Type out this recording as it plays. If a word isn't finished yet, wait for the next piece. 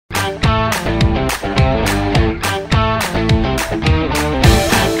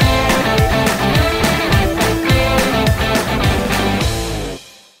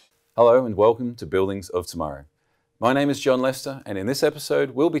welcome to Buildings of Tomorrow. My name is John Lester, and in this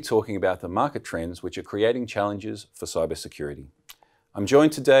episode we'll be talking about the market trends which are creating challenges for cybersecurity. I'm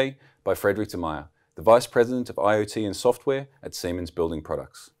joined today by Frederik De Meyer, the Vice President of IoT and Software at Siemens Building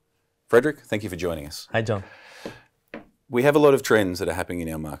Products. Frederik, thank you for joining us. Hi, John. We have a lot of trends that are happening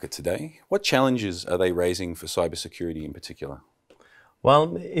in our market today. What challenges are they raising for cybersecurity in particular?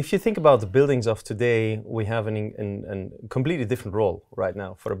 Well, if you think about the buildings of today, we have a completely different role right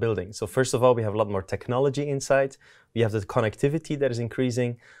now for a building. So first of all, we have a lot more technology inside. We have the connectivity that is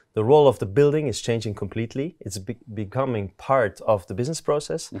increasing. The role of the building is changing completely. It's becoming part of the business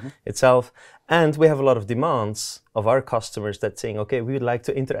process itself. And we have a lot of demands of our customers that saying, okay, we would like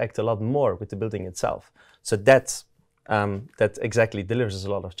to interact a lot more with the building itself. So that exactly delivers us a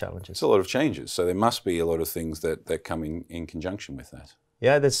lot of challenges. It's a lot of changes, so there must be a lot of things that come in conjunction with that.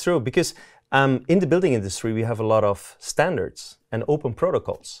 Yeah, that's true, because in the building industry, we have a lot of standards and open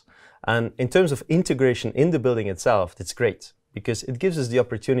protocols. And in terms of integration in the building itself, that's great, because it gives us the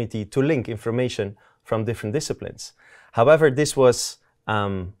opportunity to link information from different disciplines. However, this was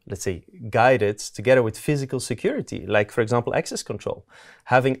let's say, guided together with physical security, like, for example, access control,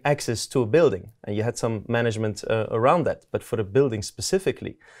 having access to a building, and you had some management around that, but for the building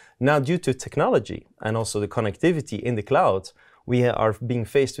specifically. Now, due to technology and also the connectivity in the cloud, we are being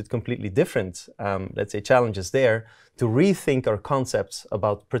faced with completely different, let's say, challenges there to rethink our concepts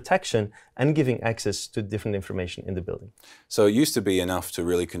about protection and giving access to different information in the building. So it used to be enough to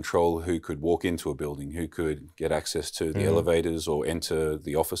really control who could walk into a building, who could get access to the elevators or enter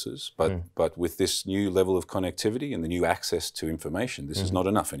the offices. But with this new level of connectivity and the new access to information, this is not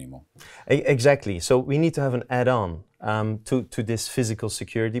enough anymore. Exactly. So we need to have an add-on to this physical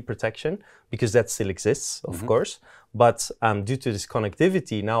security protection, because that still exists, of course. But due to this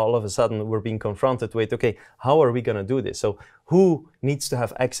connectivity, now all of a sudden we're being confronted with, okay, how are we going to do this? So who needs to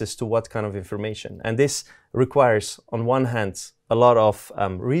have access to what kind of information? And this requires, on one hand, a lot of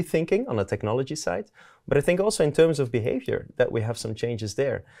rethinking on the technology side, but I think also in terms of behavior that we have some changes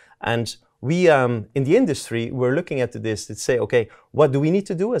there. And we, in the industry, we're looking at this to say, okay, what do we need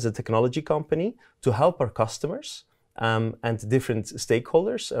to do as a technology company to help our customers and different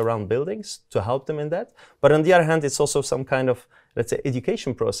stakeholders around buildings to help them in that. But on the other hand, it's also some kind of, let's say,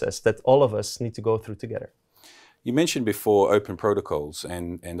 education process that all of us need to go through together. You mentioned before open protocols,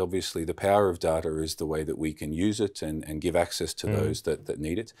 and obviously the power of data is the way that we can use it and give access to those that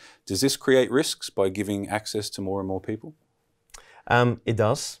need it. Does this create risks by giving access to more and more people? It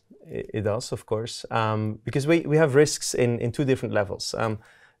does. It does, of course, because we have risks in two different levels.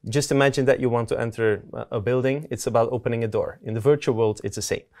 Just imagine that you want to enter a building. It's about opening a door. In the virtual world, it's the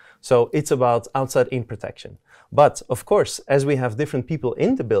same. So it's about outside-in protection. But of course, as we have different people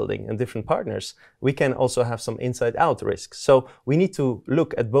in the building and different partners, we can also have some inside-out risks. So we need to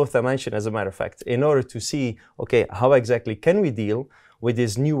look at both dimensions, as a matter of fact, in order to see, okay, how exactly can we deal with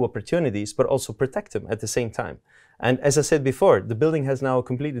these new opportunities, but also protect them at the same time. And as I said before, the building has now a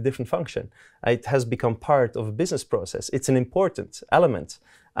completely different function. It has become part of a business process. It's an important element,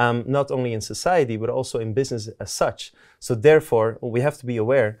 not only in society, but also in business as such. So therefore, we have to be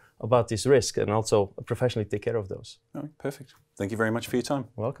aware about this risk and also professionally take care of those. All right, perfect. Thank you very much for your time.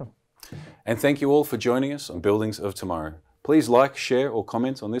 Welcome. And thank you all for joining us on Buildings of Tomorrow. Please like, share, or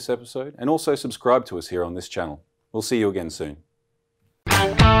comment on this episode, and also subscribe to us here on this channel. We'll see you again soon.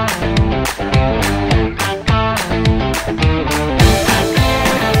 Thank you.